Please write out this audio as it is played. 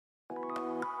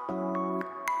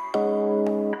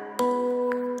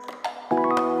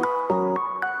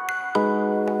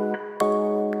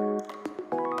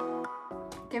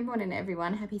morning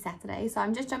everyone, happy Saturday. So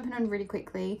I'm just jumping on really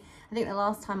quickly. I think the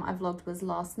last time I vlogged was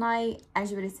last night.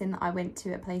 As you would have seen, I went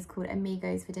to a place called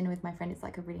Amigos for dinner with my friend. It's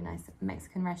like a really nice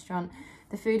Mexican restaurant.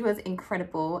 The food was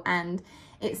incredible, and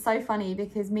it's so funny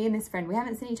because me and this friend, we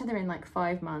haven't seen each other in like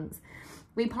 5 months.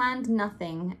 We planned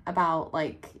nothing about,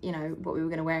 like, you know, what we were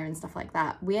going to wear and stuff like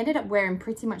that. We ended up wearing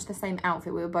pretty much the same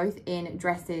outfit. We were both in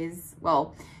dresses.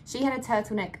 Well, she had a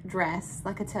turtleneck dress,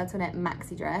 like a turtleneck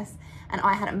maxi dress, and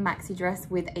I had a maxi dress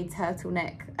with a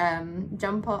turtleneck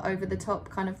jumper over the top,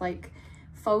 kind of like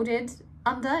folded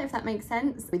under, if that makes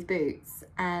sense, with boots.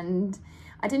 And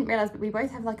I didn't realise, but we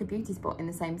both have like a beauty spot in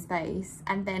the same space.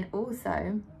 And then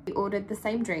also we ordered the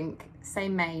same drink,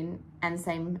 same main and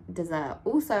same dessert.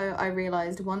 Also, I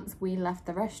realised once we left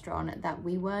the restaurant that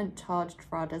we weren't charged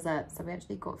for our desserts, so we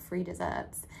actually got free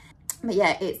desserts. But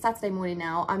yeah, it's Saturday morning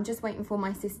now. I'm just waiting for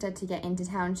my sister to get into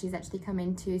town. She's actually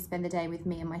coming to spend the day with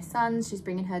me and my sons. She's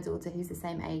bringing her daughter, who's the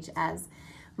same age as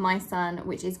my son,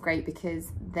 which is great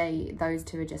because those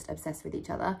two are just obsessed with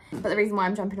each other. But the reason why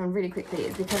I'm jumping on really quickly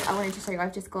is because I wanted to show you,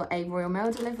 I've just got a Royal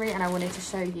Mail delivery, and I wanted to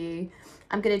show you,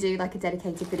 I'm going to do like a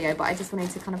dedicated video, but I just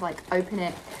wanted to kind of like open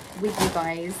it with you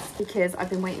guys because I've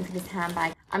been waiting for this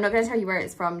handbag. I'm not going to tell you where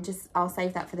it's from, just I'll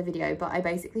save that for the video, but I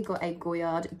basically got a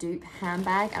Goyard dupe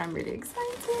handbag and I'm really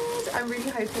excited. I'm really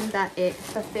hoping that it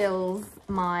fulfills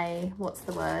my, what's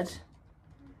the word?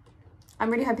 I'm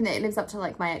really hoping that it lives up to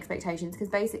like my expectations, because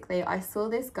basically I saw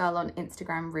this girl on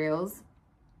Instagram Reels.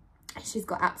 She's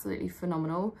got absolutely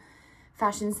phenomenal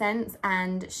fashion sense,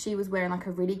 and she was wearing like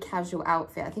a really casual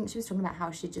outfit. I think she was talking about how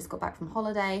she just got back from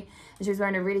holiday and she was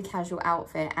wearing a really casual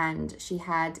outfit, and she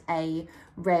had a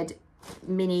red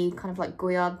mini kind of like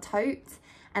Goyard tote.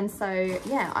 And so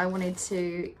yeah, I wanted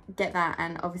to get that,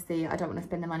 and obviously I don't want to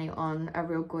spend the money on a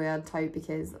real Goyard tote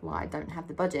because, well, I don't have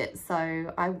the budget. So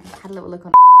I had a little look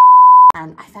on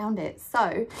and I found it. So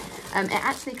it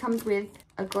actually comes with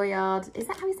a Goyard, is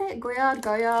that how you say it? Goyard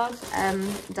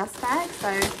dust bag. So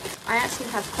I actually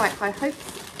have quite high hopes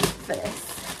for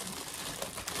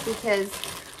this because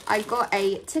I got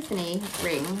a Tiffany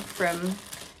ring from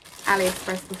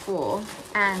AliExpress before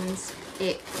and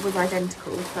it was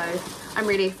identical, so I'm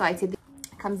really excited.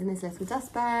 It comes in this little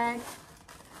dust bag.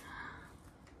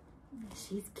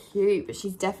 She's cute, but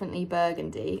she's definitely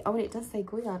burgundy. Oh, and it does say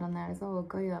Goyard on there as well.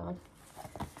 Goyard.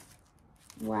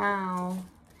 Wow,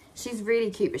 she's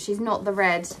really cute, but she's not the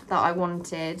red that I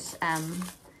wanted.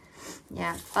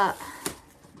 Yeah, but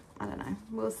I don't know,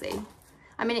 we'll see.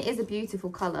 I mean, it is a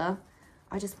beautiful color.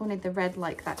 I just wanted the red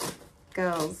like that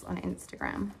girls on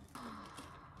Instagram.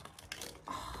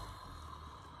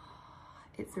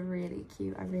 It's really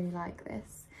cute. I really like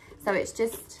this. So it's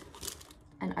just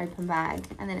an open bag,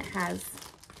 and then it has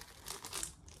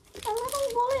a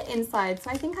little wallet inside. So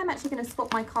I think I'm actually going to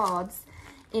swap my cards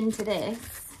into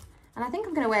this, and I think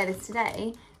I'm going to wear this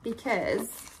today because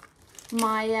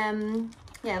my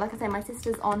yeah, like I say, my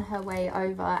sister's on her way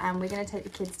over and we're going to take the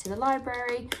kids to the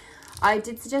library. I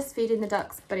did suggest feeding the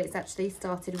ducks, but it's actually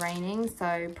started raining,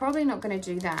 so probably not going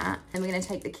to do that. And we're going to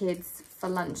take the kids for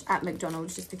lunch at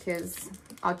McDonald's just because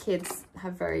our kids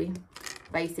have very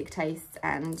basic tastes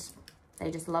and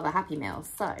they just love a Happy Meal.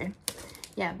 So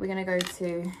yeah, we're going to go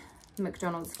to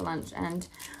McDonald's for lunch, and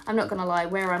I'm not gonna lie,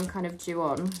 where I'm kind of due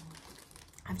on,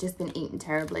 I've just been eating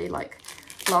terribly. Like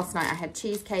last night I had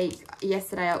cheesecake,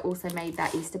 yesterday I also made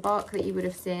that Easter bark that you would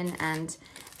have seen and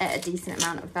ate a decent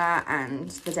amount of that, and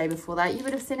the day before that you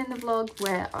would have seen in the vlog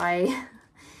where I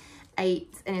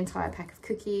ate an entire pack of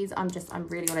cookies. I'm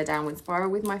really on a downward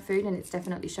spiral with my food, and it's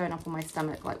definitely showing up on my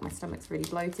stomach. Like my stomach's really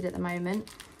bloated at the moment.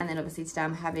 And then obviously today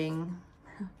I'm having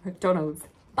McDonald's,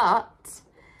 but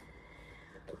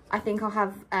I think I'll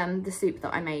have the soup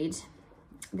that I made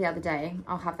the other day.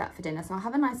 I'll have that for dinner. So I'll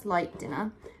have a nice light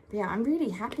dinner. But yeah, I'm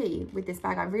really happy with this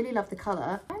bag. I really love the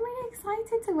colour. I'm really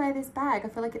excited to wear this bag. I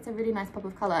feel like it's a really nice pop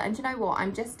of colour. And you know what?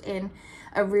 I'm just in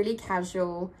a really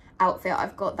casual outfit.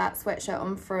 I've got that sweatshirt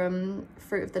on from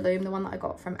Fruit of the Loom, the one that I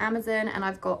got from Amazon. And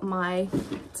I've got my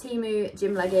Temu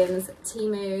gym leggings.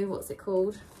 Temu, what's it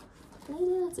called?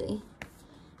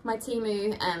 My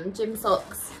Temu gym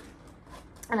socks.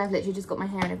 And I've literally just got my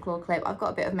hair in a claw clip. I've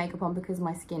got a bit of makeup on because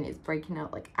my skin is breaking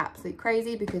out like absolute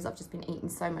crazy because I've just been eating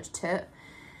so much toot.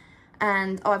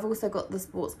 And oh, I've also got the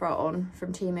sports bra on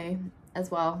from Temu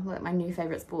as well, like my new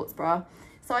favourite sports bra.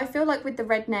 So I feel like with the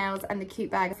red nails and the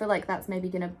cute bag, I feel like that's maybe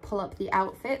going to pull up the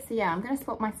outfit. So yeah, I'm going to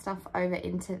swap my stuff over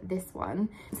into this one.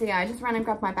 So yeah, I just ran and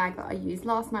grabbed my bag that I used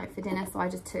last night for dinner. So I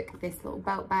just took this little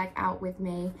belt bag out with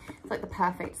me. It's like the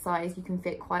perfect size. You can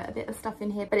fit quite a bit of stuff in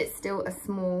here, but it's still a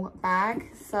small bag.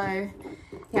 So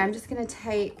yeah, I'm just going to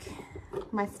take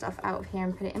my stuff out of here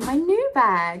and put it in my new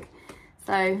bag.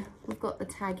 So we've got the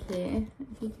tag here,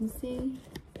 if you can see.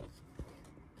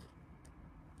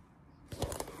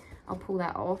 I'll pull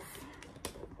that off.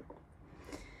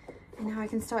 And now I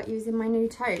can start using my new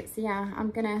tote. So yeah,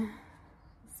 I'm gonna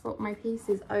swap my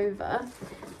pieces over.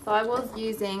 So I was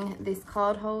using this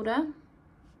card holder.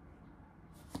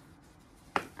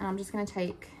 And I'm just gonna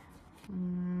take,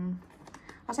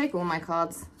 I'll take all my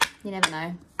cards. You never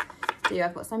know. So yeah,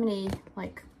 I've got so many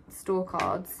like store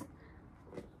cards.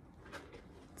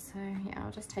 So yeah,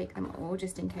 I'll just take them all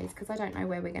just in case, because I don't know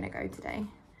where we're gonna go today.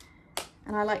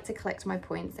 And I like to collect my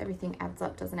points. Everything adds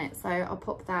up, doesn't it? So I'll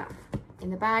pop that in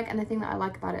the bag. And the thing that I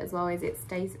like about it as well is it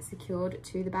stays secured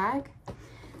to the bag.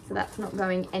 So that's not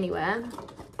going anywhere.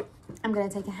 I'm going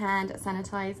to take a hand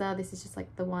sanitizer. This is just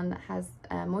like the one that has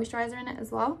moisturizer in it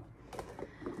as well.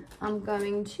 I'm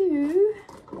going to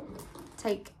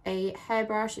take a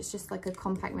hairbrush. It's just like a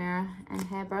compact mirror and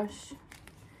hairbrush,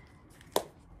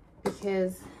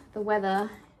 because the weather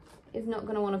is not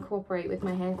going to want to cooperate with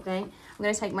my hair today. I'm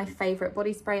going to take my favourite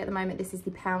body spray at the moment. This is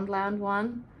the Poundland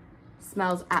one.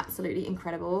 Smells absolutely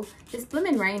incredible. This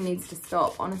blooming rain needs to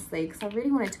stop, honestly, because I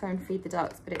really wanted to go and feed the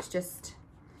ducks, but it's just,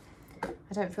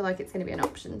 I don't feel like it's going to be an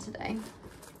option today.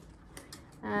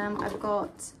 I've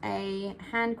got a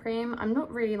hand cream. I'm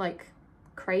not really like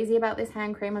crazy about this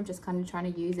hand cream. I'm just kind of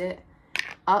trying to use it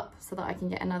up so that I can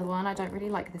get another one. I don't really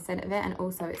like the scent of it, and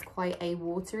also it's quite a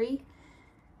watery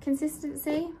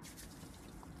consistency,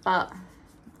 but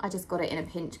I just got it in a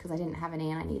pinch because I didn't have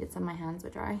any and I needed some. My hands were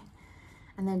dry,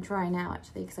 and then dry now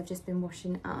actually because I've just been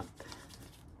washing up.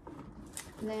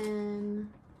 Then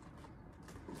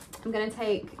I'm going to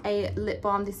take a lip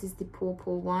balm. This is the Paw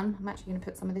Paw one. I'm actually going to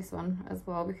put some of this on as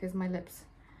well because my lips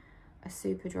are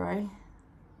super dry.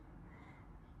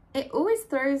 It always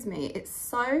throws me. It's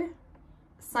so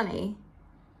sunny,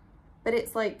 but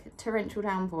it's like torrential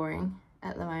downpouring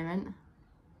at the moment.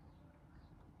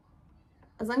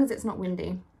 As long as it's not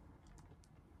windy,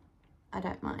 I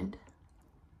don't mind.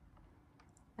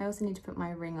 I also need to put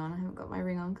my ring on. I haven't got my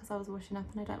ring on because I was washing up,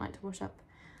 and I don't like to wash up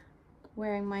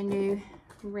wearing my new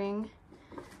ring.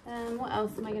 What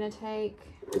else am I going to take?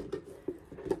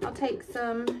 I'll take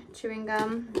some chewing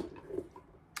gum.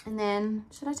 And then,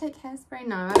 should I take hairspray?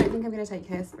 No, I don't think I'm going to take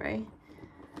hairspray.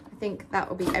 I think that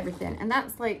will be everything. And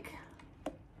that's like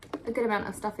a good amount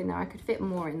of stuff in there. I could fit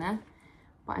more in there,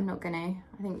 but I'm not going to.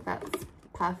 I think that's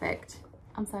perfect.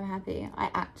 I'm so happy. I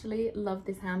actually love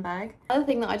this handbag. Another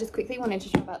thing that I just quickly wanted to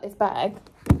show about this bag,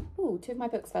 oh, 2 of my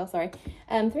books fell, sorry,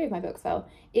 3 of my books fell,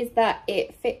 is that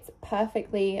it fits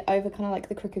perfectly over kind of like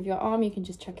the crook of your arm. You can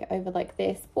just chuck it over like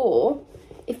this, or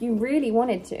if you really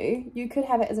wanted to, you could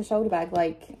have it as a shoulder bag.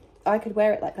 Like, I could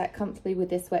wear it like that comfortably with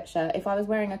this sweatshirt. If I was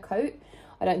wearing a coat,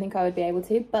 I don't think I would be able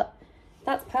to, but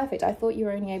that's perfect. I thought you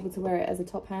were only able to wear it as a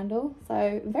top handle,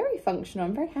 so very functional.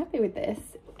 I'm very happy with this,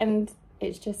 and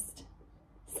it's just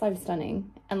so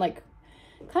stunning and like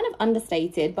kind of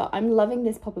understated, but I'm loving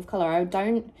this pop of color. I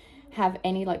don't have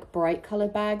any like bright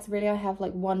colored bags really. I have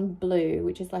like one blue,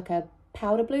 which is like a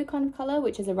powder blue kind of color,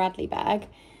 which is a Radley bag.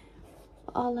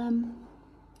 I'll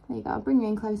there you go, I'll bring you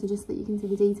in closer just so that you can see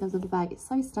the details of the bag. It's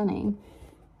so stunning.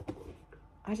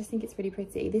 I just think it's really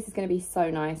pretty. This is going to be so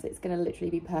nice. It's going to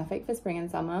literally be perfect for spring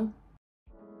and summer.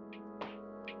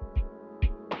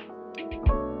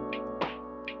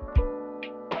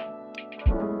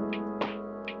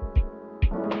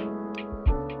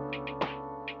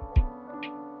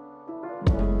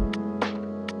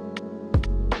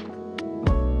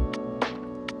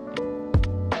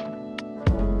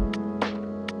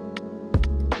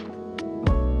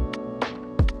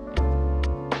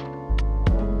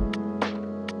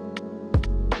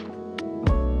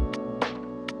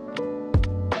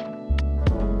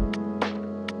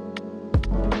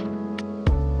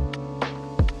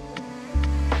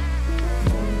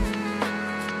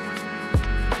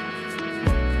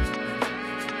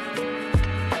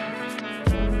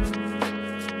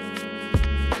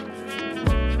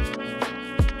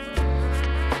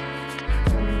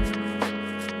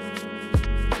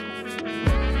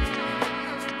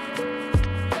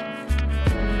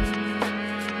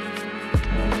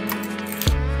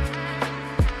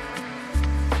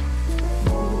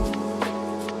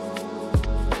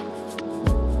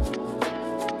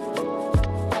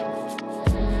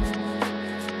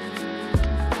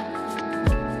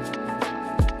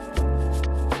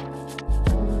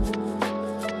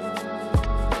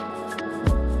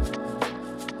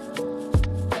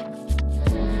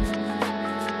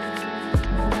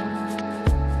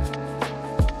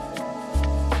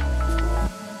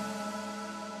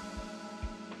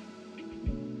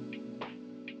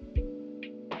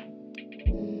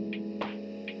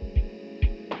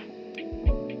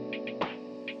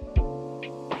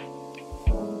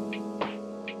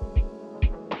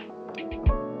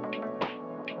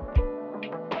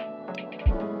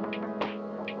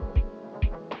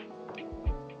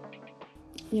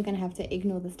 you're gonna have to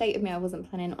ignore the state of me. I wasn't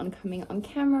planning on coming on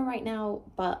camera right now,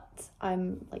 but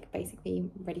I'm like basically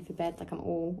ready for bed. Like I'm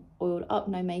all oiled up,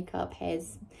 no makeup,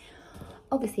 hair's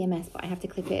obviously a mess, but I have to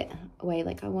clip it away.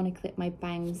 Like I want to clip my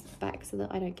bangs back so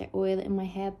that I don't get oil in my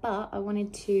hair. But I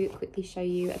wanted to quickly show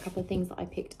you a couple of things that I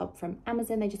picked up from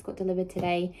Amazon. They just got delivered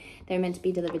today. They were meant to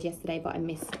be delivered yesterday, but I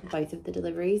missed both of the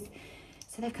deliveries,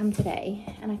 so they've come today,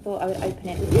 and I thought I would open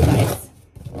it with you guys.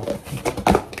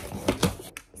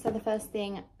 So the first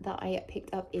thing that I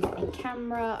picked up is a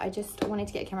camera. I just wanted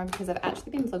to get a camera because I've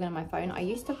actually been vlogging on my phone. I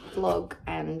used to vlog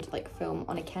and like film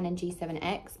on a Canon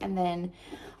G7X, and then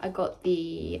I got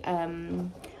the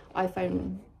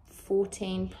iPhone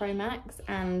 14 Pro Max,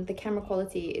 and the camera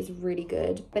quality is really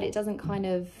good, but it doesn't kind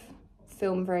of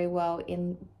film very well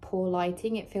in poor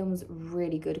lighting. It films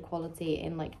really good quality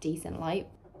in like decent light,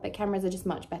 but cameras are just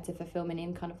much better for filming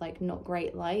in kind of like not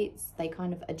great lights. They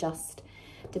kind of adjust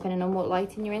depending on what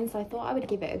lighting you're in, so I thought I would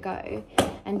give it a go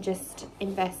and just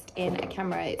invest in a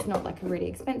camera. It's not like a really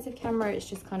expensive camera, it's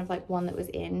just kind of like one that was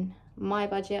in my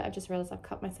budget. I just realized I've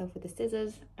cut myself with the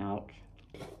scissors. Ouch.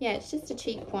 Yeah, it's just a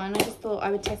cheap one. I just thought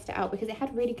I would test it out because it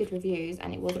had really good reviews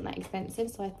and it wasn't that expensive,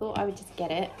 so I thought I would just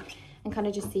get it and kind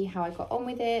of just see how I got on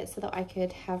with it so that I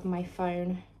could have my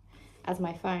phone as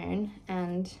my phone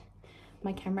and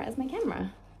my camera as my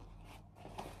camera.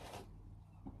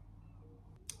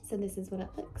 So this is what it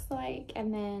looks like,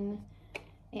 and then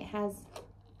it has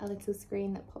a little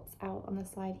screen that pops out on the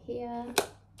side here.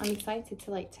 I'm excited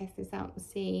to like test this out and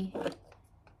see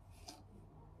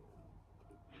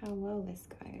how well this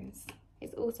goes.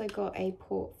 It's also got a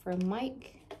port for a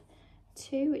mic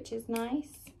too, which is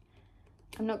nice.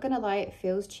 I'm not gonna lie, it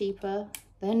feels cheaper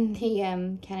than the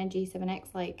Canon G7X.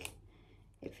 Like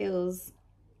it feels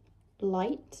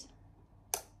light.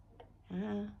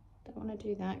 Don't want to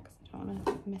do that because I don't want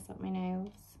to mess up my nails.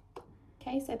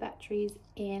 Okay, so battery's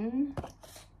in.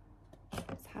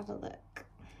 Let's have a look.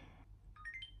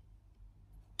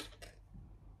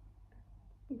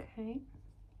 Okay.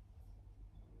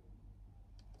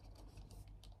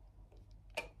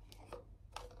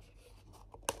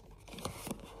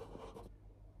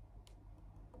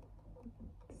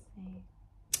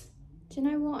 Do you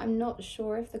know what? I'm not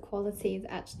sure if the quality is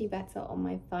actually better on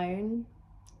my phone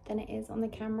than it is on the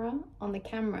camera. On the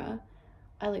camera,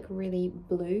 I look really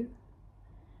blue,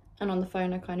 and on the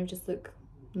phone I kind of just look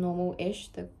normal-ish.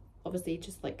 Obviously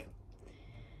just like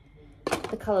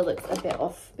the color looks a bit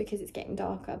off because it's getting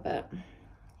darker, but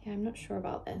yeah, I'm not sure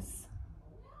about this.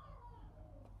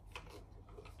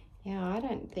 Yeah, I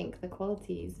don't think the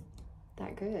quality's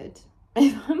that good,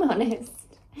 if I'm honest.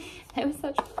 There were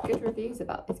such good reviews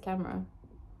about this camera.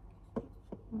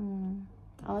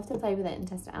 I'll have to play with it and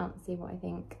test it out and see what I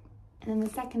think. And then the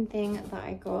second thing that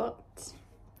I got,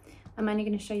 I'm only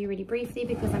going to show you really briefly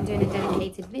because I'm doing a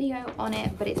dedicated video on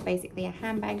it, but it's basically a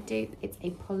handbag dupe. It's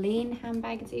a Pauline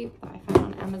handbag dupe that I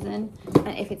found on Amazon.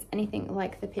 And if it's anything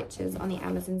like the pictures on the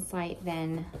Amazon site,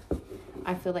 then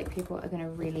I feel like people are going to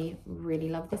really, really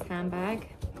love this handbag.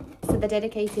 So the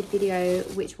dedicated video,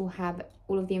 which will have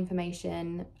all of the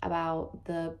information about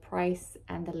the price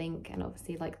and the link and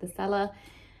obviously like the seller,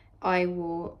 I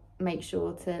will make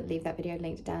sure to leave that video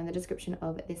linked down in the description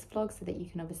of this vlog so that you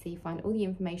can obviously find all the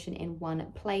information in one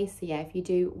place. So yeah, if you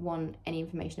do want any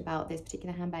information about this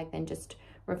particular handbag, then just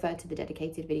refer to the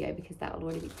dedicated video because that will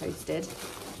already be posted.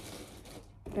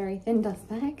 Very thin dust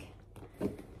bag.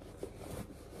 Let's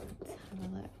have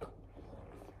a look.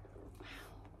 Wow.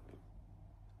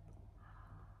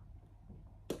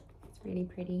 It's really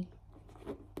pretty.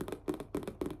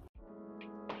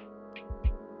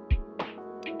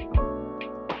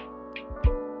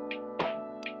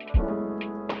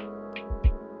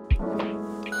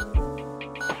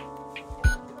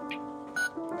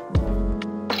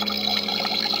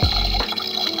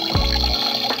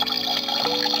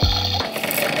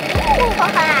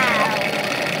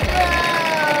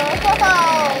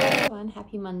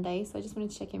 Happy Monday. So I just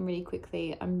wanted to check in really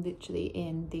quickly. I'm literally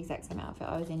in the exact same outfit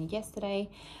I was in yesterday,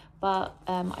 but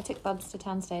I took Bubs to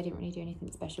town today. I didn't really do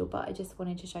anything special, but I just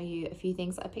wanted to show you a few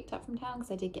things that I picked up from town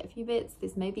because I did get a few bits.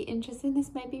 This may be interesting,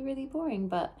 this may be really boring,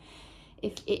 but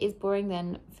if it is boring,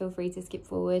 then feel free to skip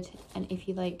forward, and if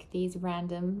you like these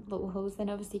random little hauls, then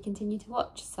obviously continue to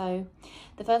watch. So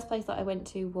the first place that I went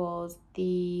to was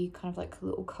the kind of like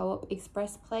little co-op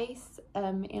express place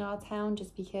in our town,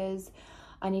 just because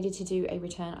I needed to do a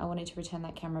return. I wanted to return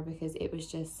that camera because it was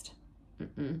just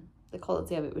the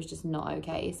quality of it was just not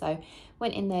okay. So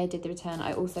went in there, did the return.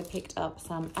 I also picked up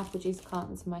some apple juice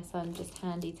cartons for my son, just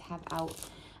handy to have out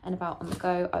and about on the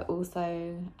go. I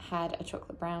also had a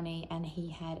chocolate brownie and he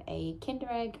had a Kinder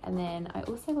Egg, and then I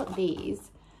also got these,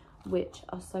 which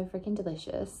are so freaking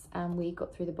delicious, and we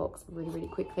got through the box really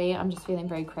quickly. I'm just feeling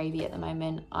very cravey at the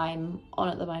moment. I'm on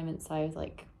at the moment, so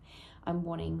like I'm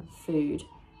wanting food.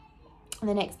 And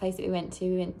the next place that we went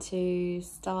to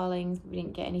Starling's. We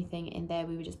didn't get anything in there.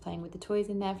 We were just playing with the toys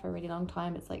in there for a really long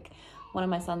time. It's like one of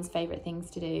my son's favorite things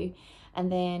to do. And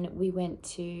then we went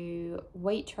to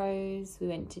Waitrose, we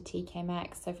went to TK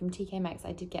Maxx. So from TK Maxx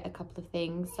I did get a couple of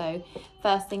things. So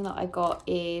first thing that I got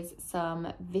is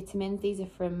some vitamins. These are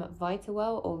from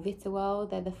Vitawell or Vitawell.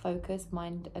 They're the Focus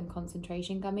Mind and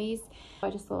Concentration gummies. I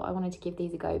just thought I wanted to give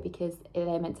these a go because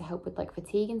they're meant to help with like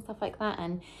fatigue and stuff like that,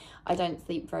 and I don't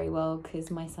sleep very well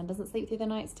because my son doesn't sleep through the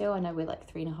night still. I know we're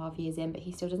like 3.5 years in, but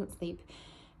he still doesn't sleep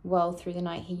well through the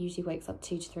night. He usually wakes up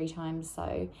 2 to 3 times,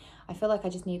 so I feel like I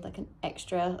just need like a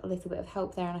little bit of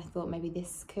help there, and I thought maybe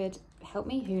this could help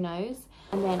me, who knows.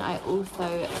 And then I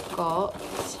also got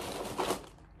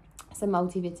some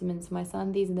multivitamins for my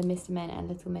son. These are the Mr. Men and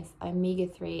Little Miss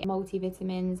omega-3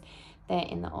 multivitamins. They're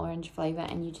in the orange flavour,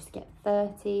 and you just get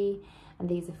 30, and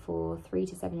these are for 3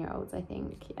 to 7 year olds, I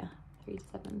think. Yeah, 3 to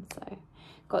 7, so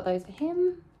got those for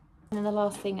him. And then the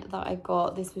last thing that I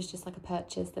got, this was just like a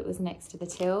purchase that was next to the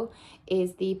till,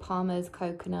 is the Palmer's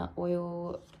Coconut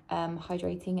Oil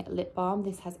Hydrating Lip Balm.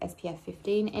 This has SPF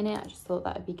 15 in it. I just thought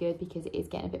that would be good because it is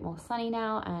getting a bit more sunny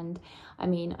now, and I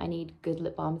mean, I need good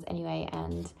lip balms anyway,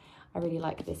 and I really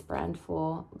like this brand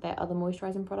for their other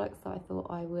moisturising products, so I thought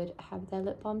I would have their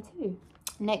lip balm too.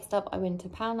 Next up, I went to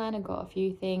Poundland and got a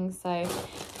few things. So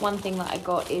one thing that I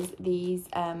got is these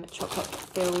chocolate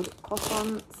filled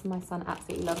croissants. My son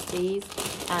absolutely loves these,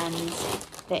 and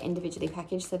they're individually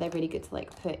packaged, so they're really good to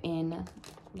like put in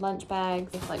lunch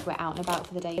bags if like we're out and about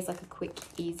for the day. It's like a quick,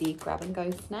 easy grab and go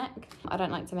snack. I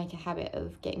don't like to make a habit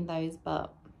of getting those,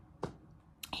 but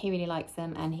he really likes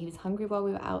them, and he was hungry while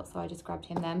we were out, so I just grabbed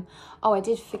him them. Oh, I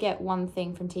did forget one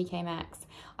thing from TK Maxx.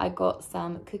 I got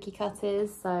some cookie cutters,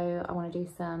 so I want to do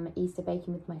some Easter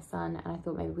baking with my son, and I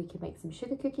thought maybe we could make some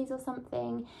sugar cookies or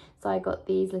something. So I got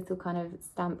these little kind of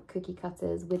stamp cookie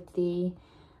cutters with the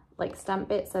like stamp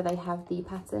bit, so they have the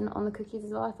pattern on the cookies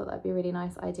as well. I thought that'd be a really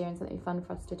nice idea and something fun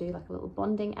for us to do, like a little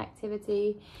bonding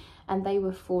activity. And they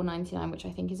were $4.99, which I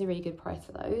think is a really good price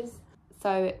for those.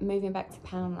 So moving back to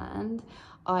Poundland,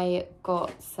 I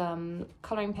got some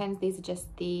colouring pens. These are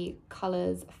just the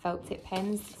Colours felt tip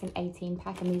pens. It's an 18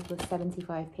 pack, and these were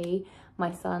 75p.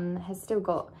 My son has still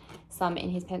got some in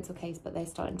his pencil case, but they're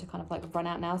starting to kind of like run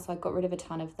out now, so I got rid of a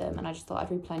ton of them, and I just thought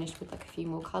I'd replenish with like a few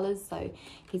more colours. So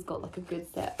he's got like a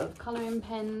good set of colouring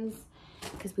pens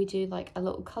because we do like a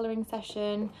little colouring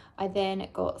session. I then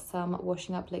got some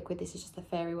washing up liquid. This is just the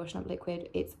fairy washing up liquid.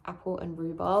 It's apple and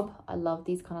rhubarb. I love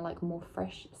these kind of like more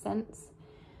fresh scents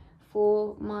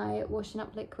for my washing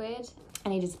up liquid. I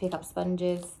needed to pick up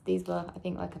sponges. These were, I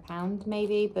think, like £1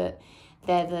 maybe, but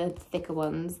they're the thicker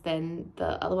ones than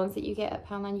the other ones that you get at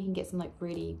Poundland. You can get some like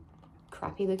really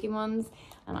crappy looking ones,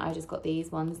 and I just got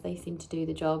these ones. They seem to do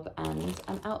the job, and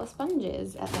I'm out of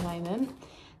sponges at the moment.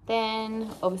 Then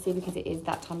obviously, because it is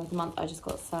that time of the month, I just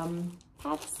got some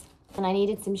pads, and I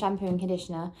needed some shampoo and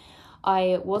conditioner.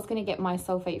 I was going to get my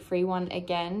sulfate free one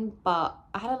again, but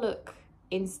I had a look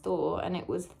in store and it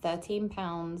was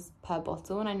 £13 per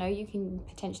bottle, and I know you can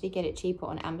potentially get it cheaper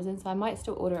on Amazon, so I might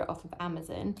still order it off of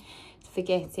Amazon for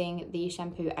getting the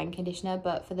shampoo and conditioner.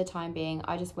 But for the time being,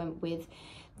 I just went with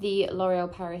the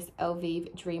L'Oreal Paris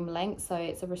Elvive Dream Length. So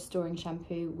it's a restoring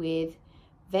shampoo with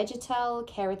vegetal,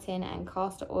 keratin and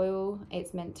castor oil.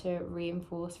 It's meant to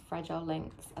reinforce fragile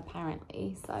lengths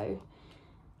apparently, so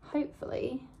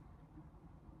hopefully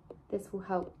this will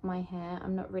help my hair.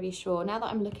 I'm not really sure. Now that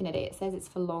I'm looking at it, it says it's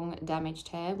for long damaged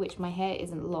hair, which my hair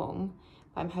isn't long,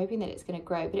 but I'm hoping that it's going to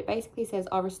grow. But it basically says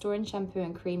our restoring shampoo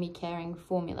and creamy caring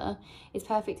formula is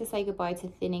perfect to say goodbye to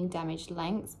thinning damaged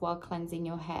lengths while cleansing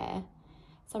your hair.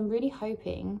 So I'm really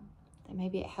hoping that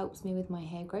maybe it helps me with my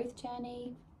hair growth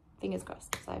journey. Fingers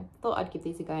crossed. So thought I'd give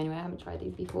these a go anyway. I haven't tried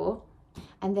these before.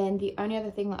 And then the only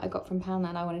other thing that I got from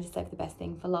Poundland, I wanted to save the best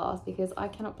thing for last because I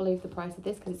cannot believe the price of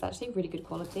this because it's actually really good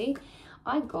quality.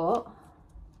 I got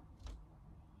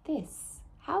this.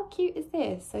 How cute is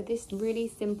this? So this really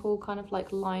simple kind of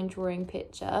like line drawing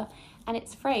picture, and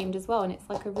it's framed as well, and it's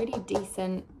like a really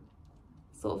decent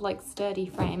sort of like sturdy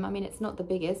frame. I mean, it's not the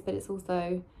biggest, but it's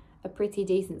also a pretty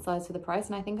decent size for the price,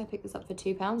 and I think I picked this up for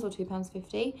 £2 or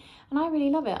 £2.50, and I really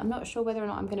love it. I'm not sure whether or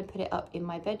not I'm going to put it up in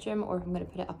my bedroom or if I'm going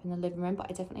to put it up in the living room, but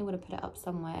I definitely want to put it up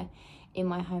somewhere in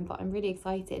my home. But I'm really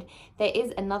excited. There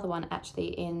is another one actually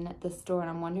in the store, and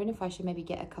I'm wondering if I should maybe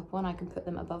get a couple and I can put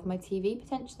them above my TV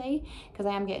potentially, because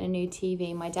I am getting a new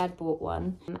TV. My dad bought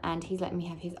one and he's letting me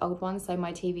have his old one, so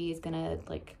my TV is gonna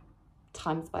like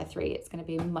times by 3. It's going to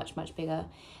be much bigger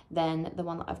than the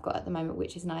one that I've got at the moment,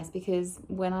 which is nice because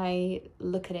when I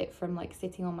look at it from like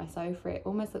sitting on my sofa, it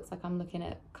almost looks like I'm looking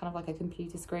at kind of like a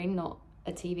computer screen, not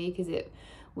a TV, because it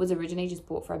was originally just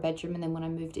bought for a bedroom, and then when I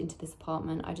moved into this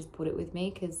apartment I just brought it with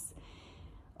me because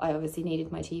I obviously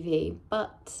needed my TV.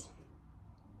 But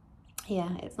yeah,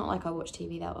 it's not like I watch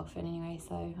TV that often anyway,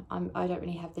 so I don't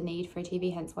really have the need for a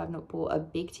TV, hence why I've not bought a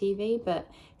big TV. But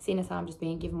seeing as how I'm just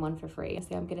being given one for free,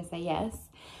 so I'm gonna say yes.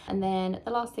 And then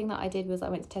the last thing that I did was I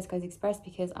went to Tesco's Express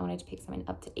because I wanted to pick something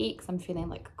up to eat because I'm feeling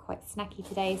like quite snacky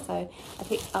today. So I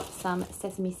picked up some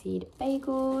sesame seed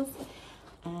bagels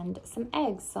and some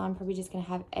eggs. So I'm probably just gonna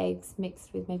have eggs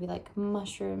mixed with maybe like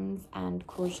mushrooms and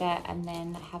courgette, and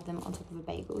then have them on top of a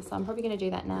bagel. So I'm probably gonna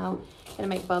do that now. Gonna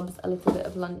make Bubs a little bit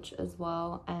of lunch as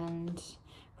well, and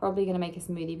probably gonna make a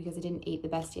smoothie because I didn't eat the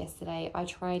best yesterday. I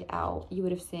tried out, you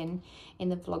would have seen in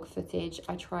the vlog footage,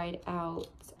 I tried out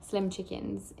Slim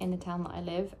Chickens in the town that I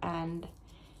live, and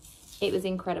it was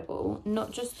incredible.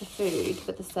 Not just the food,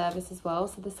 but the service as well.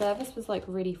 So the service was like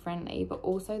really friendly, but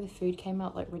also the food came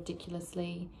out like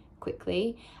ridiculously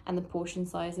quickly, and the portion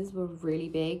sizes were really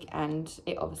big, and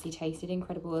it obviously tasted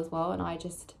incredible as well. And I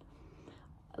just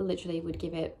literally would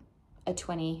give it a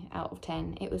 20 out of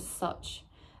 10. It was such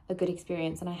a good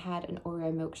experience, and I had an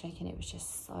Oreo milkshake and it was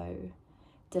just so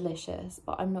delicious.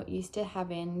 But I'm not used to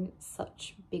having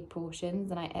such big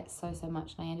portions, and I ate so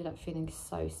much, and I ended up feeling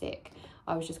so sick.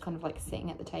 I was just kind of like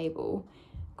sitting at the table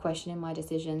questioning my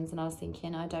decisions, and I was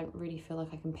thinking I don't really feel like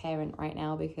I can parent right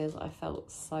now because I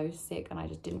felt so sick and I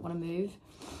just didn't want to move.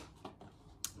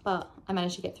 But I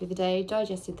managed to get through the day,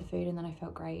 digested the food, and then I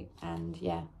felt great. And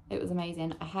yeah, it was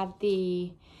amazing. I had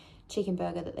the chicken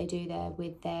burger that they do there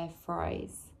with their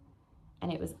fries,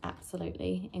 and it was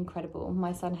absolutely incredible.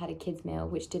 My son had a kid's meal,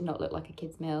 which did not look like a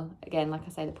kid's meal. Again, like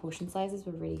I say, the portion sizes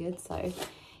were really good. So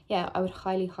yeah, I would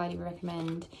highly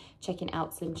recommend checking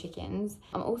out Slim Chickens.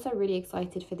 I'm also really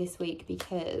excited for this week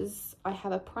because I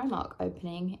have a Primark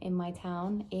opening in my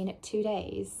town in 2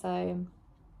 days. So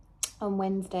on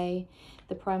Wednesday,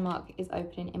 the Primark is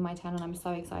opening in my town, and I'm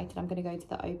so excited. I'm going to go to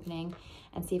the opening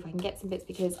and see if I can get some bits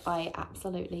because I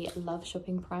absolutely love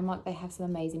shopping Primark. They have some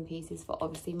amazing pieces for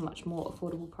obviously much more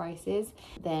affordable prices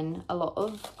than a lot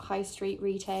of high street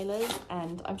retailers,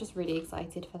 and I'm just really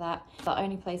excited for that. The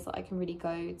only place that I can really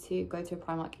go to a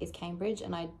Primark is Cambridge,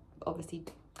 and I obviously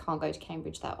can't go to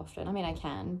Cambridge that often. I mean, I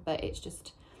can, but it's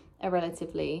just a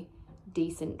relatively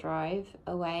decent drive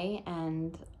away,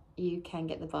 and you can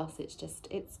get the bus. It's just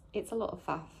it's a lot of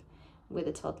faff with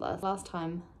a toddler. Last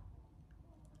time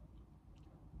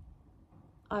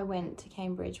I went to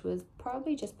Cambridge was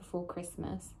probably just before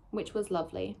Christmas, which was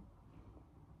lovely,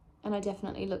 and I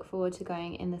definitely look forward to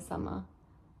going in the summer,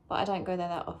 but I don't go there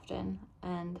that often.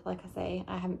 And like I say,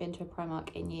 I haven't been to a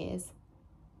Primark in years.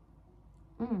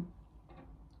 I'm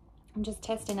just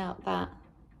testing out that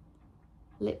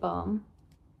lip balm,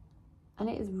 and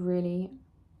it is really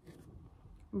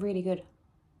good. It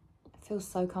feels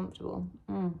so comfortable.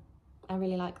 I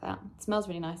really like that. It smells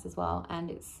really nice as well, and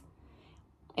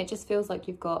it just feels like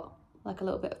you've got like a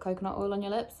little bit of coconut oil on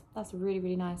your lips. That's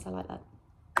really nice. I like that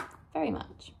very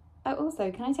much. Oh,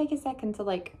 also, can I take a second to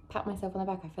like pat myself on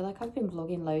the back? I feel like I've been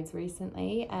vlogging loads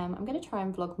recently. I'm gonna try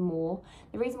and vlog more.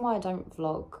 The reason why I don't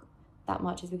vlog that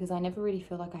much is because I never really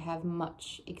feel like I have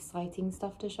much exciting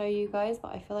stuff to show you guys,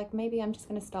 but I feel like maybe I'm just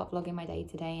gonna start vlogging my day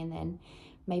to day, and then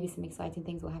maybe some exciting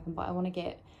things will happen. But I want to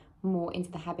get more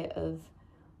into the habit of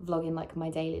vlogging like my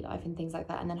daily life and things like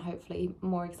that, and then hopefully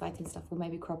more exciting stuff will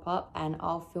maybe crop up, and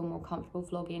I'll feel more comfortable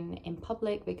vlogging in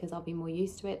public because I'll be more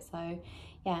used to it. So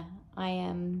yeah,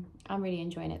 I'm really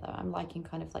enjoying it though. I'm liking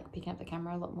kind of like picking up the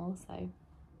camera a lot more, so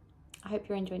I hope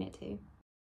you're enjoying it too.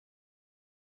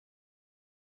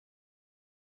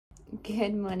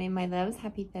 Good morning, my loves.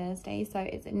 Happy Thursday. So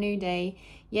it's a new day.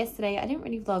 Yesterday I didn't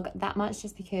really vlog that much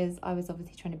just because I was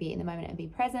obviously trying to be in the moment and be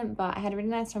present, but I had a really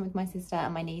nice time with my sister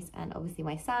and my niece and obviously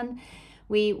my son.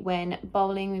 We went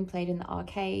bowling, we played in the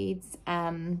arcades,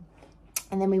 and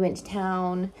then we went to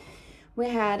town. We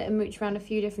had a mooch around a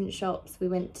few different shops. We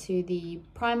went to the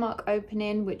Primark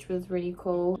opening, which was really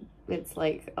cool. It's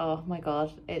like, oh my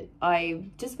god, I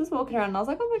just was walking around and I was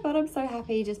like, oh my god, I'm so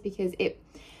happy, just because it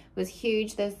was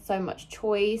huge. There's so much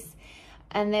choice,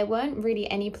 and there weren't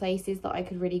really any places that I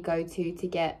could really go to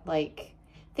get like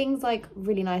things like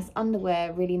really nice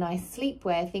underwear, really nice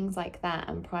sleepwear, things like that,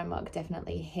 and Primark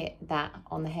definitely hit that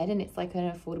on the head, and it's like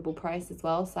an affordable price as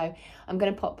well. So I'm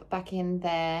gonna pop back in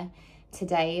there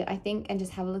today, I think, and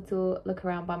just have a little look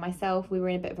around by myself. We were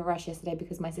in a bit of a rush yesterday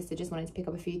because my sister just wanted to pick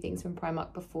up a few things from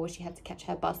Primark before she had to catch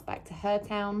her bus back to her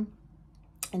town,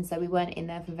 and so we weren't in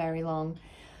there for very long.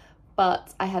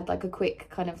 but I had like a quick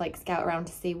kind of like scout around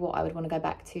to see what I would want to go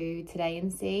back to today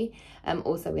and see.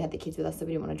 Also, we had the kids with us, so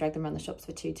we didn't want to drag them around the shops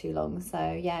for too long. So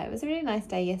yeah, it was a really nice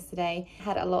day yesterday.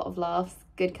 Had a lot of laughs,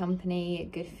 good company,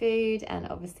 good food, and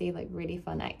obviously like really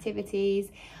fun activities.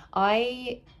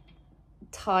 I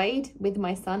tied with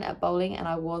my son at bowling, and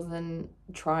I wasn't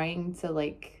trying to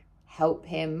like help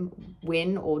him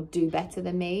win or do better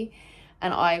than me,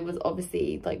 and I was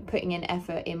obviously like putting in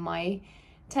effort in my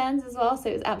turns as well, so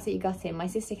it was absolutely gutting. My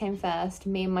sister came first,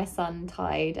 me and my son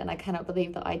tied, and I cannot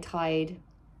believe that I tied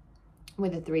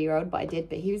with a 3-year-old, but I did.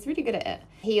 But he was really good at it.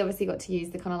 He obviously got to use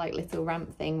the kind of like little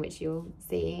ramp thing, which you'll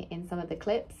see in some of the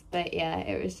clips, but yeah,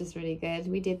 it was just really good.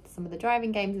 We did some of the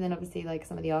driving games, and then obviously like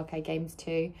some of the arcade games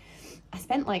too. I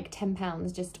spent like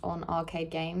 £10 just on arcade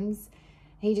games.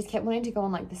 He just kept wanting to go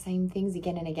on like the same things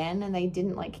again and again, and they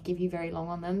didn't like give you very long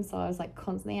on them, so I was like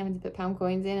constantly having to put pound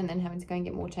coins in and then having to go and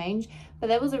get more change. But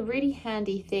there was a really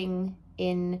handy thing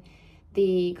in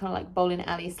the kind of like bowling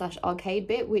alley slash arcade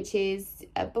bit, which is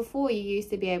before you used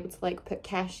to be able to like put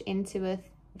cash into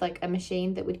a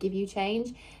machine that would give you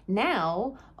change.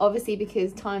 Now obviously,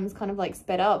 because time's kind of like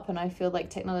sped up and I feel like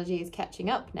technology is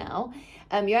catching up now,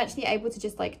 you're actually able to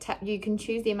just like tap, you can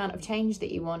choose the amount of change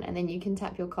that you want, and then you can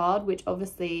tap your card, which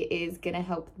obviously is going to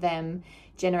help them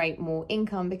generate more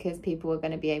income, because people are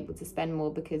going to be able to spend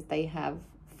more because they have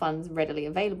funds readily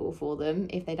available for them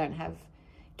if they don't have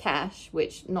cash,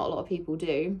 which not a lot of people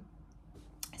do.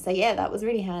 So yeah, that was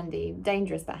really handy,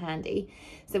 dangerous but handy.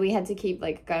 So we had to keep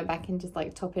like going back and just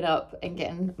like top it up and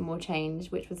getting more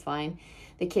change, which was fine.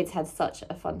 The kids had such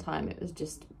a fun time. It was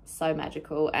just so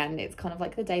magical, and it's kind of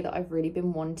like the day that I've really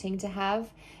been wanting to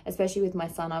have, especially with my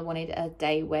son. I wanted a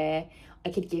day where I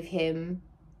could give him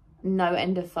no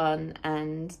end of fun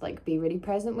and like be really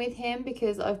present with him,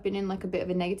 because I've been in like a bit of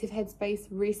a negative headspace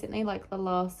recently, like the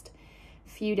last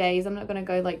few days. I'm not going to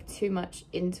go like too much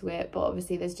into it, but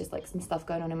obviously there's just like some stuff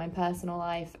going on in my personal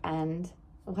life, and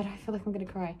why do I feel like I'm going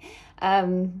to cry?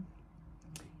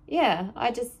 Yeah,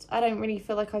 I don't really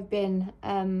feel like I've been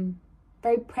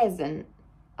very present.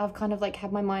 I've kind of like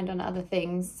had my mind on other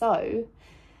things. So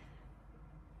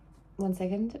one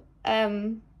second.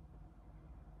 Oh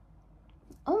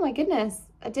my goodness,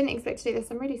 I didn't expect to do this.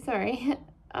 I'm really sorry.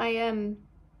 I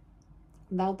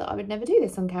vowed that I would never do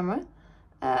this on camera.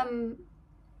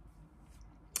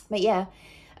 But yeah,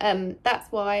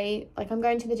 that's why like I'm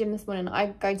going to the gym this morning. I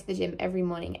go to the gym every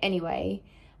morning anyway,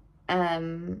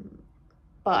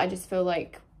 but I just feel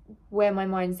like where my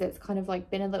mindset's kind of like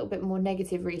been a little bit more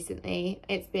negative recently,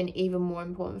 it's been even more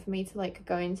important for me to like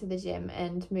go into the gym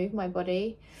and move my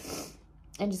body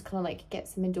and just kind of like get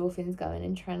some endorphins going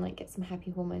and try and like get some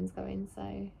happy hormones going.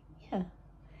 So yeah,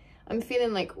 I'm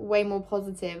feeling like way more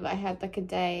positive. I had like a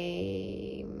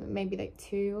day, maybe like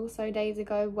 2 or so days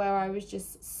ago, where I was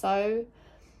just so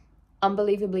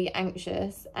unbelievably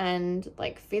anxious and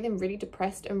like feeling really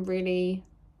depressed and really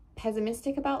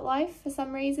pessimistic about life for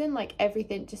some reason. Like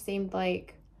everything just seemed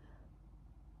like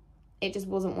it just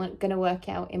wasn't gonna work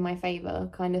out in my favor,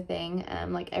 kind of thing.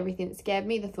 Like everything scared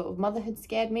me. The thought of motherhood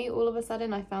scared me all of a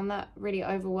sudden. I found that really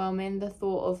overwhelming. The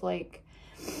thought of like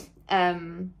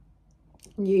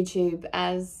YouTube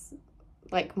as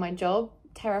like my job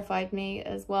terrified me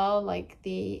as well, like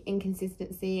the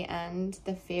inconsistency and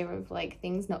the fear of like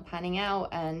things not panning out.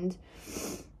 And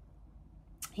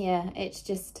yeah, it's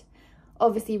just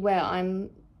obviously where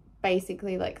I'm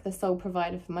basically like the sole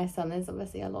provider for my son, there's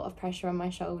obviously a lot of pressure on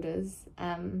my shoulders,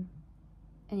 and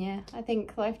yeah, I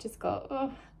think life just got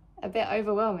a bit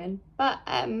overwhelming. But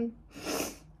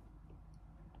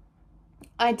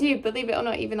I do, believe it or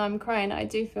not, even though I'm crying, I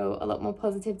do feel a lot more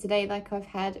positive today. Like I've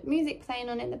had music playing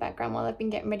on in the background while I've been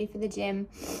getting ready for the gym,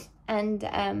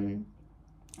 and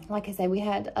like I say, we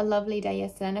had a lovely day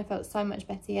yesterday, and I felt so much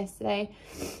better yesterday.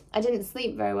 I didn't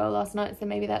sleep very well last night, so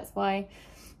maybe that's why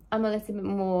I'm a little bit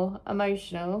more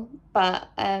emotional. But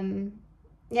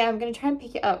yeah, I'm going to try and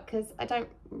pick it up, because I don't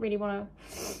really want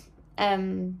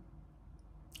to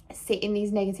sit in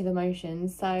these negative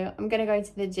emotions. So I'm going to go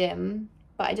to the gym,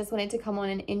 but I just wanted to come on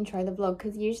and intro the vlog,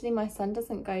 because usually my son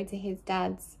doesn't go to his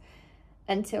dad's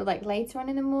until like later on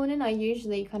in the morning. I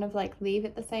usually kind of like leave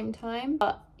at the same time,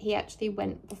 but he actually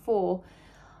went before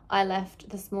I left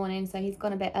this morning, so he's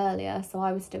gone a bit earlier, so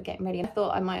I was still getting ready. I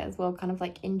thought I might as well kind of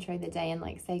like intro the day and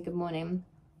like say good morning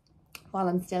while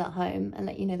I'm still at home and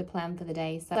let you know the plan for the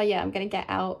day. So yeah, I'm gonna get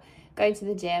out, go to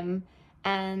the gym,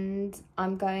 and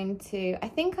I'm going to, I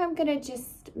think I'm gonna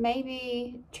just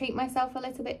maybe treat myself a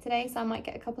little bit today. So I might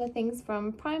get a couple of things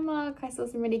from Primark. I saw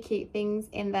some really cute things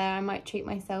in there. I might treat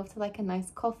myself to like a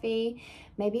nice coffee,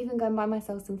 maybe even go and buy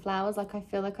myself some flowers. Like I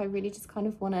feel like I really just kind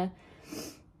of want to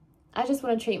I just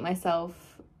want to treat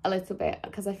myself a little bit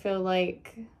because I feel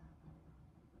like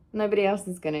nobody else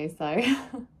is gonna, so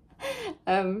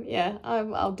yeah,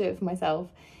 I'll do it for myself.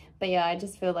 But yeah, I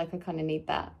just feel like I kind of need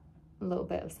that a little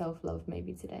bit of self-love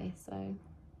maybe today. So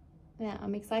yeah,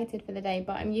 I'm excited for the day.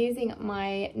 But I'm using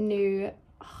my new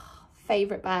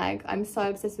favorite bag. I'm so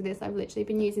obsessed with this. I've literally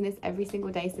been using this every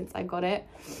single day since I got it.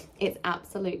 It's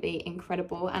absolutely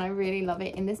incredible and I really love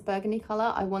it in this burgundy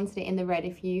color. I wanted it in the red.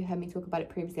 If you heard me talk about it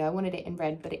previously, I wanted it in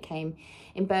red, but it came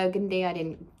in burgundy. I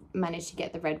didn't manage to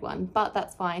get the red one, but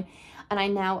that's fine. And I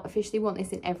now officially want this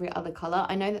in every other color.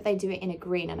 I know that they do it in a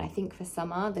green, and I think for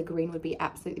summer the green would be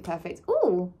absolutely perfect.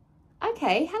 Ooh,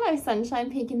 okay, hello sunshine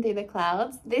peeking through the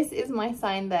clouds. This is my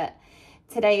sign that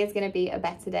today is going to be a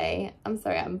better day. I'm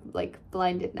sorry, I'm like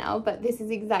blinded now, but this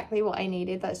is exactly what I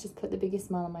needed. That's just put the biggest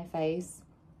smile on my face.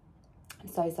 I'm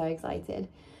so excited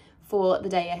for the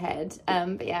day ahead.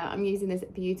 But yeah, I'm using this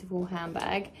beautiful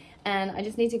handbag and I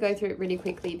just need to go through it really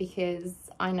quickly because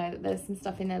I know that there's some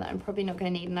stuff in there that I'm probably not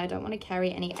going to need, and I don't want to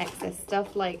carry any excess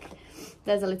stuff. Like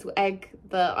there's a little egg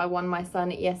that I won my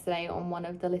son yesterday on one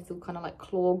of the little kind of like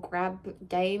claw grab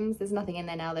games. There's nothing in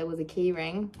there now. There was a key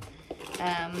ring.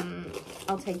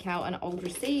 I'll take out an old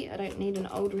receipt. I don't need an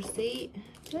old receipt.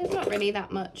 There's not really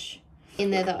that much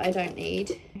in there that I don't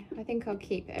need. I think I'll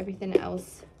keep everything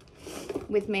else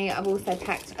with me. I've also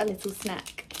packed a little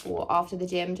snack for after the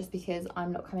gym just because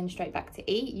I'm not coming straight back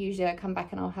to eat. Usually I come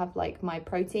back and I'll have like my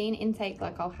protein intake,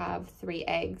 like I'll have 3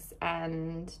 eggs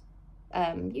and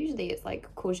usually it's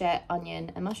like courgette,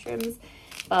 onion and mushrooms,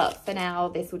 but for now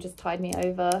this will just tide me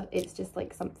over. It's just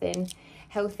like something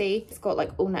healthy. It's got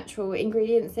like all natural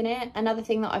ingredients in it. Another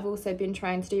thing that I've also been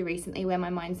trying to do recently where my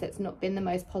mindset's not been the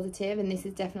most positive, and this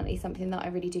is definitely something that I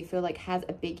really do feel like has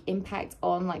a big impact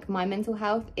on like my mental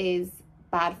health, is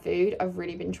bad food. I've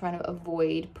really been trying to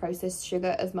avoid processed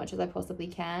sugar as much as I possibly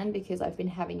can because I've been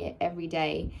having it every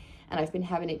day and I've been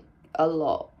having it a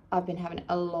lot. I've been having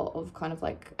a lot of kind of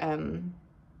like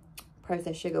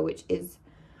processed sugar, which is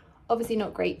obviously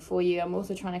not great for you. I'm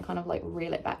also trying to kind of like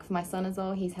reel it back for my son as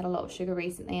well. He's had a lot of sugar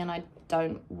recently and I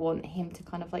don't want him to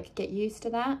kind of like get used to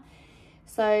that.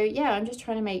 So yeah, I'm just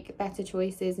trying to make better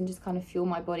choices and just kind of fuel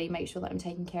my body, make sure that I'm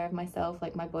taking care of myself,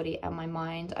 like my body and my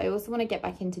mind. I also want to get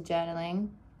back into journaling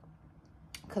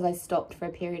because I stopped for a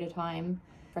period of time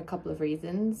for a couple of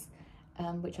reasons,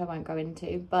 which I won't go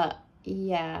into. But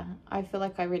yeah, I feel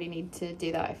like I really need to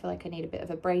do that. I feel like I need a bit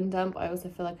of a brain dump. I also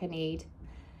feel like I need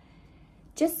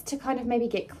just to kind of maybe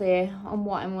get clear on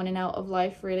what I'm wanting out of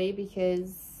life really,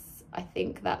 because I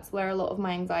think that's where a lot of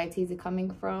my anxieties are coming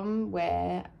from,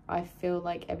 where I feel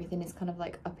like everything is kind of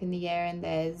like up in the air and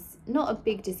there's not a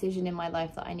big decision in my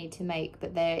life that I need to make,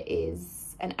 but there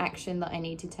is an action that I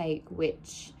need to take,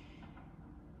 which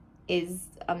is,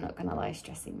 I'm not gonna lie,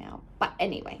 stressing me out. But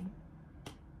anyway,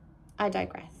 I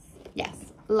digress. Yes,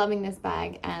 loving this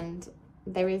bag, and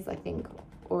there is, I think,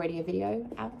 already a video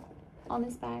out on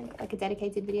this bag, like a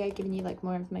dedicated video giving you like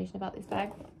more information about this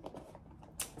bag.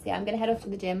 So yeah, I'm gonna head off to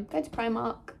the gym, go to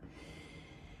Primark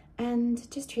and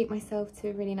just treat myself to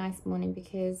a really nice morning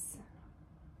because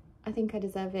I think I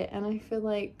deserve it, and I feel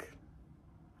like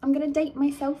I'm gonna date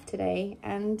myself today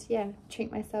and yeah,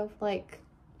 treat myself like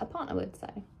a partner would. So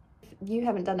if you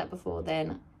haven't done that before,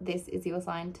 then this is your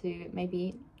sign to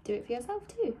maybe do it for yourself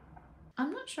too.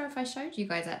 I'm not sure if I showed you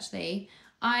guys actually,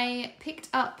 I picked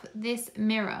up this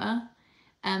mirror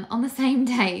on the same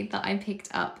day that I picked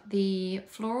up the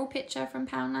floral picture from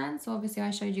Poundland. So obviously I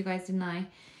showed you guys, didn't I,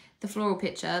 the floral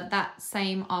picture. That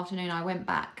same afternoon I went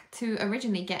back to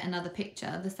originally get another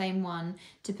picture, the same one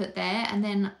to put there, and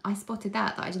then I spotted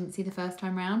that I didn't see the first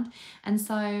time round, and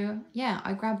so yeah,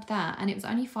 I grabbed that, and it was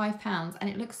only £5 and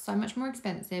it looks so much more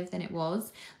expensive than it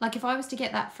was. Like if I was to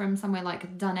get that from somewhere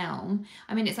like Dunelm,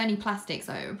 I mean it's only plastic,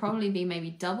 so it would probably be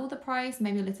maybe double the price,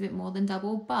 maybe a little bit more than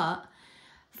double, but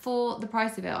for the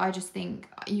price of it, I just think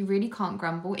you really can't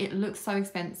grumble. It looks so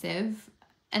expensive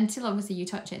until obviously you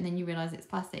touch it and then you realize it's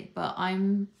plastic, but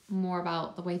I'm more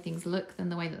about the way things look than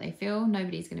the way that they feel.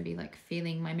 Nobody's going to be like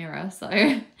feeling my mirror, so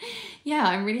yeah,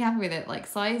 I'm really happy with it. Like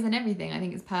size and everything, I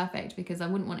think it's perfect because I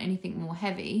wouldn't want anything more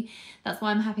heavy. That's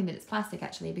why I'm happy that it's plastic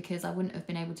actually, because I wouldn't have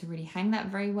been able to really hang that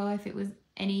very well if it was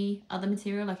any other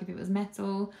material, like if it was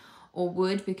metal or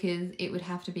wood, because it would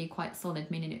have to be quite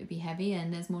solid, meaning it would be heavy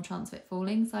and there's more chance of it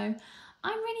falling. So I'm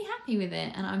really happy with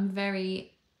it, and I'm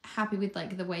very happy with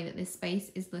like the way that this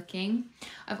space is looking.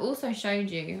 I've also showed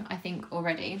you, I think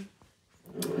already,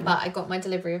 but I got my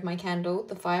delivery of my candle,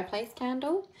 the fireplace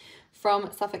candle from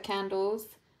Suffolk Candles.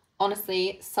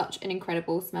 Honestly, such an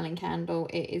incredible smelling candle.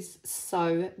 It is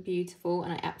so beautiful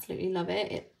and I absolutely love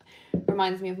it. It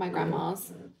reminds me of my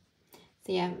grandma's.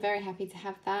 So yeah, I'm very happy to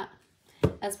have that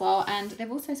as well. And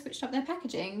they've also switched up their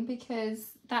packaging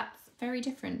because that's very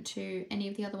different to any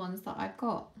of the other ones that I've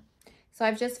got. So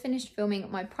I've just finished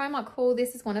filming my Primark haul.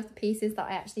 This is one of the pieces that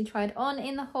I actually tried on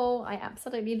in the haul. I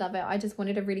absolutely love it. I just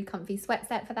wanted a really comfy sweat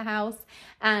set for the house,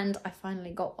 and I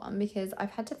finally got one because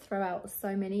I've had to throw out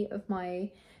so many of my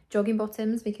jogging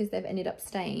bottoms because they've ended up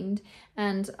stained,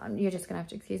 and you're just gonna have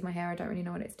to excuse my hair, I don't really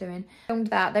know what it's doing. I filmed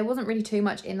that. There wasn't really too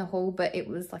much in the haul, but it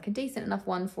was like a decent enough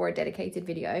one for a dedicated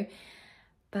video.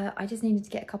 But I just needed to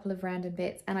get a couple of random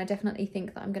bits, and I definitely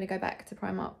think that I'm going to go back to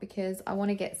Primark because I want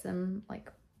to get some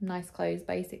like nice clothes.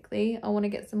 Basically I want to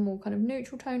get some more kind of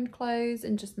neutral toned clothes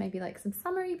and just maybe like some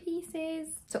summery pieces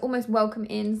to almost welcome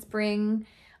in spring.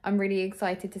 I'm really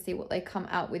excited to see what they come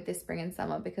out with this spring and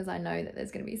summer because I know that there's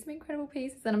going to be some incredible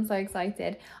pieces and I'm so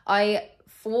excited. I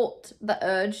fought the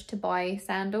urge to buy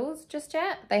sandals just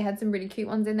yet. They had some really cute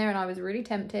ones in there and I was really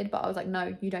tempted, but I was like,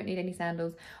 no, you don't need any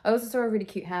sandals. I also saw a really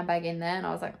cute handbag in there and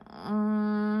I was like,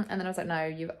 and then I was like, no,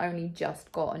 you've only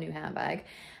just got a new handbag.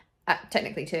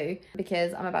 Technically two,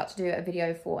 because I'm about to do a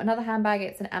video for another handbag.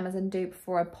 It's an Amazon dupe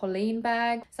for a Pauline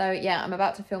bag. So yeah, I'm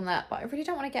about to film that, but I really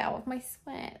don't want to get out of my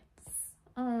sweats.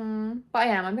 But I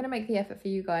am. I'm going to make the effort for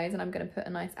you guys and I'm going to put a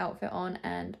nice outfit on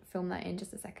and film that in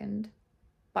just a second.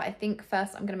 But I think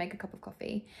first I'm going to make a cup of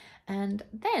coffee and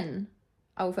then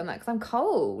I will film that because I'm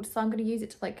cold. So I'm going to use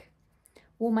it to like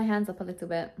warm my hands up a little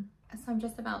bit. So I'm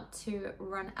just about to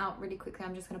run out really quickly.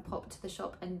 I'm just going to pop to the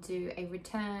shop and do a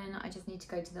return. I just need to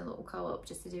go to the little co-op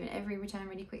just to do an every return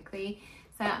really quickly.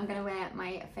 So I'm going to wear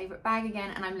my favourite bag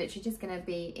again and I'm literally just going to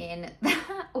be in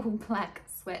that all black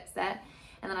sweat set.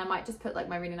 And then I might just put like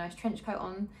my really nice trench coat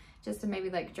on just to maybe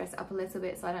like dress it up a little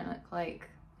bit so I don't look like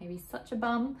maybe such a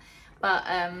bum. But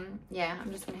yeah,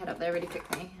 I'm just going to head up there really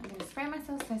quickly. I'm going to spray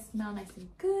myself so I smell nice and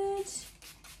good.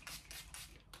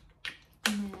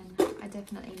 And then I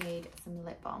definitely need some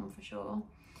lip balm for sure.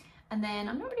 And then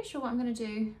I'm not really sure what I'm going to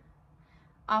do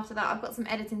after that. I've got some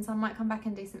editing, so I might come back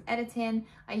and do some editing.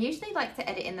 I usually like to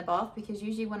edit in the bath because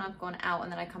usually when I've gone out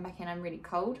and then I come back in, I'm really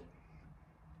cold.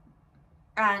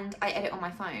 And I edit on my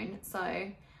phone, so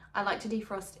I like to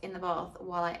defrost in the bath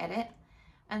while I edit.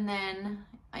 And then,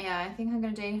 yeah, I think I'm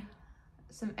going to do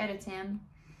some editing.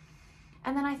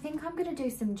 And then I think I'm going to do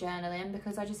some journaling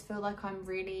because I just feel like I'm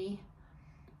really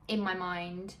in my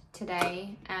mind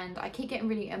today and I keep getting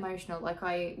really emotional. Like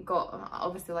I got,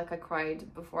 obviously like I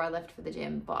cried before I left for the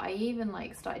gym, but I even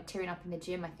like started tearing up in the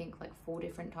gym. I think like 4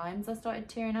 different times I started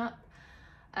tearing up.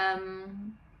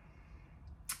 And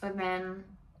then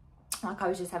like I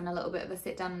was just having a little bit of a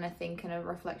sit down and a think and a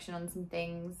reflection on some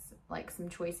things, like some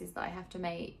choices that I have to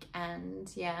make.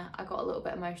 And yeah, I got a little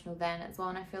bit emotional then as well.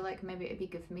 And I feel like maybe it'd be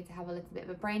good for me to have a little bit of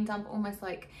a brain dump, almost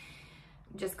like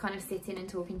just kind of sitting and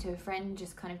talking to a friend,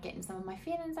 just kind of getting some of my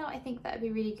feelings out. I think that would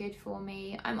be really good for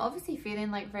me. I'm obviously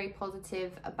feeling like very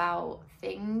positive about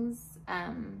things.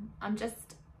 I'm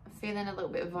just feeling a little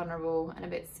bit vulnerable and a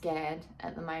bit scared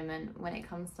at the moment when it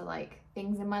comes to like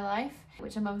things in my life,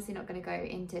 which I'm obviously not going to go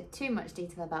into too much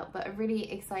detail about. But a really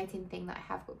exciting thing that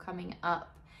I have got coming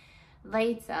up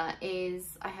later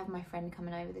is I have my friend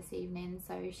coming over this evening,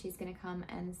 so she's going to come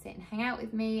and sit and hang out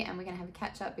with me and we're going to have a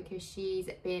catch up because she's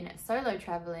been solo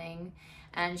traveling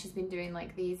and she's been doing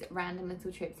like these random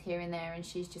little trips here and there and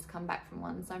she's just come back from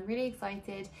one. So I'm really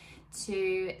excited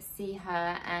to see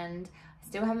her, and I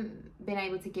still haven't been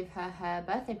able to give her her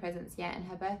birthday presents yet, and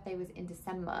her birthday was in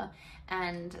December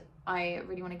and I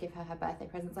really want to give her her birthday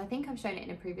presents. I think I've shown it in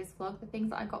a previous vlog, the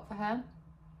things that I got for her,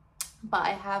 but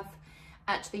I have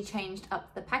actually changed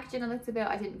up the packaging a little bit.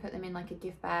 I didn't put them in like a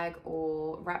gift bag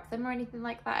or wrap them or anything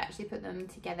like that. I actually put them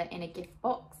together in a gift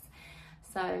box.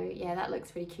 So yeah, that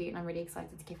looks really cute and I'm really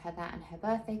excited to give her that and her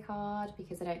birthday card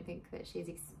because I don't think that she's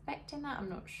expecting that. I'm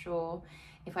not sure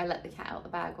if I let the cat out the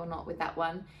bag or not with that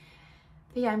one.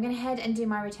 But yeah, I'm going to head and do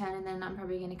my return and then I'm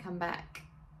probably going to come back,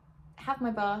 have my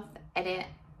bath, edit,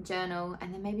 journal,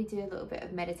 and then maybe do a little bit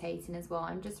of meditating as well.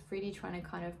 I'm just really trying to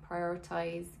kind of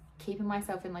prioritize keeping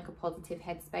myself in like a positive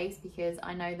headspace because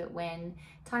I know that when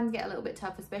times get a little bit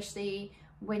tough, especially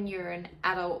when you're an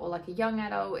adult or like a young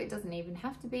adult, it doesn't even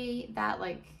have to be that,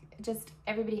 like just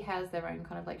everybody has their own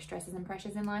kind of like stresses and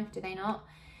pressures in life, do they not?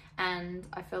 And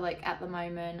I feel like at the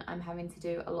moment I'm having to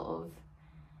do a lot of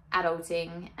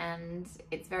adulting and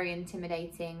it's very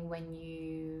intimidating when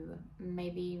you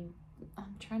maybe,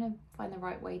 I'm trying to find the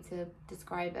right way to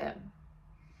describe it,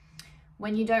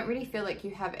 when you don't really feel like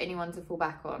you have anyone to fall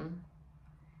back on.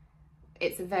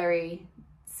 It's a very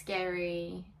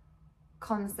scary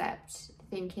concept,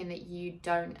 thinking that you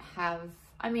don't have,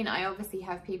 I mean, I obviously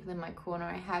have people in my corner,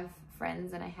 I have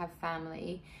friends and I have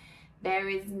family. There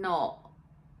is not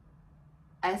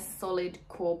a solid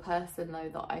core person though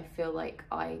that I feel like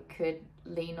I could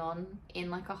lean on in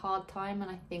like a hard time,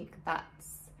 and I think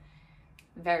that's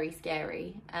very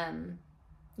scary.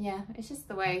 Yeah, it's just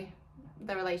the way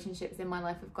the relationships in my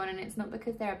life have gone, and it's not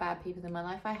because there are bad people in my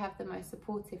life. I have the most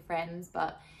supportive friends,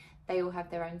 but they all have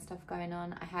their own stuff going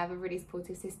on. I have a really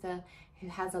supportive sister who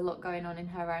has a lot going on in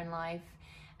her own life,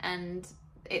 and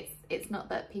it's not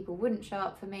that people wouldn't show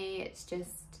up for me, it's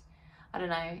just, I don't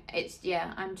know, it's,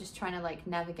 yeah, I'm just trying to like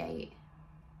navigate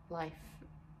life.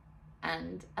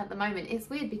 And at the moment it's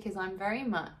weird because I'm very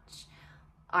much,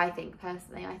 I think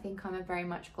personally, I think I'm a very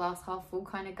much glass half full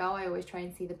kind of girl. I always try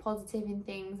and see the positive in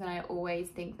things, and I always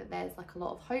think that there's like a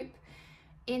lot of hope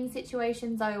in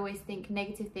situations. I always think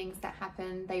negative things that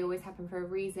happen, they always happen for a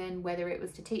reason, whether it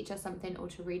was to teach us something or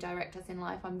to redirect us in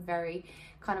life. I'm very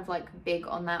kind of like big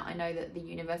on that. I know that the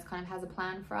universe kind of has a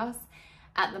plan for us.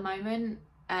 At the moment,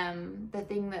 the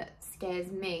thing that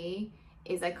scares me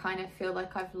is I kind of feel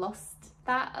like I've lost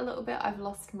that a little bit. I've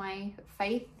lost my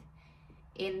faith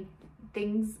in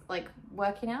things like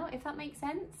working out, if that makes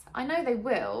sense. I know they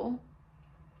will,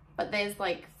 but there's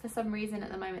like, for some reason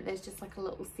at the moment, there's just like a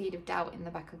little seed of doubt in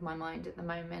the back of my mind at the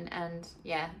moment. And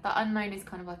yeah, the unknown is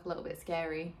kind of like a little bit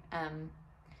scary,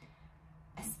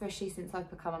 especially since I've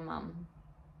become a mum,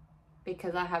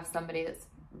 because I have somebody that's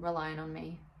relying on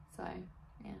me. So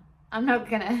yeah, I'm not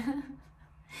gonna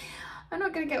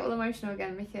get all emotional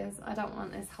again, because I don't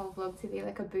want this whole vlog to be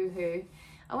like a boo-hoo.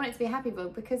 I want it to be a happy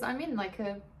vlog, because I'm in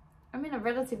a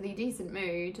relatively decent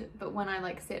mood, but when I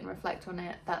like sit and reflect on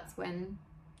it, that's when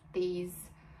these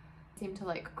seem to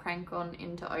like crank on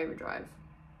into overdrive.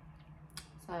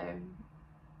 So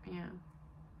yeah,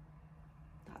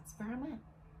 that's where I'm at.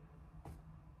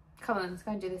 Come on, let's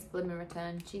go and do this blooming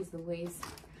return. Jeez Louise.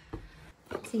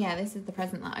 So yeah, this is the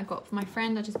present that I got for my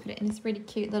friend. I just put it in this really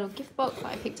cute little gift box that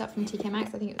I picked up from TK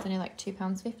Maxx. I think it was only like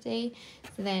 £2.50.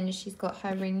 So then she's got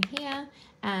her ring here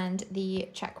and the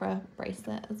chakra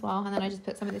bracelet as well. And then I just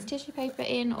put some of this tissue paper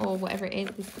in, or whatever it is,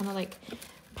 this kind of like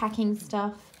packing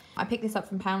stuff. I picked this up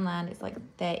from Poundland. It's like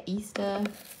their Easter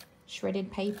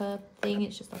shredded paper thing.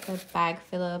 It's just like a bag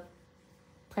filler,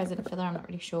 present filler. I'm not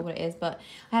really sure what it is, but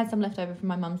I had some left over from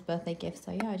my mum's birthday gift.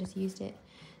 So yeah, I just used it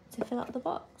to fill up the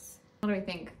box. What do we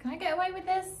think? Can I get away with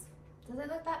this? Does it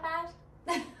look that bad?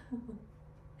 I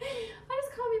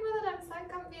just can't be bothered. I'm so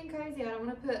comfy and cozy. I don't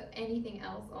want to put anything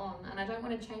else on, and I don't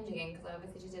want to change again because I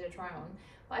obviously just did a try on.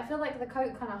 But I feel like the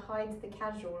coat kind of hides the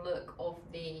casual look of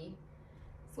the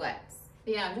sweats.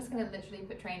 But yeah, I'm just going to literally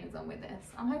put trainers on with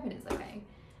this. I'm hoping it's okay.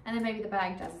 And then maybe the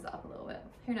bag jazzes it up a little bit.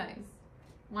 Who knows?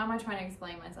 Why am I trying to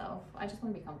explain myself? I just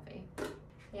want to be comfy.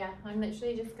 Yeah, I'm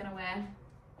literally just going to wear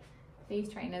these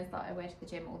trainers that I wear to the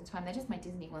gym all the time. They're just my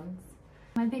Disney ones.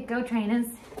 My big girl trainers.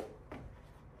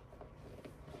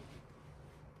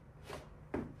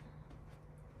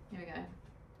 Here we go.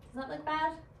 Does that look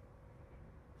bad?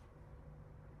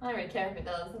 I don't really care if it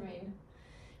does. I mean,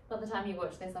 by the time you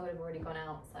watch this, I would have already gone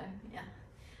out, so yeah.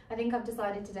 I think I've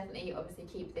decided to definitely obviously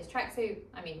keep this tracksuit.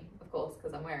 I mean, of course,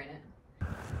 because I'm wearing it.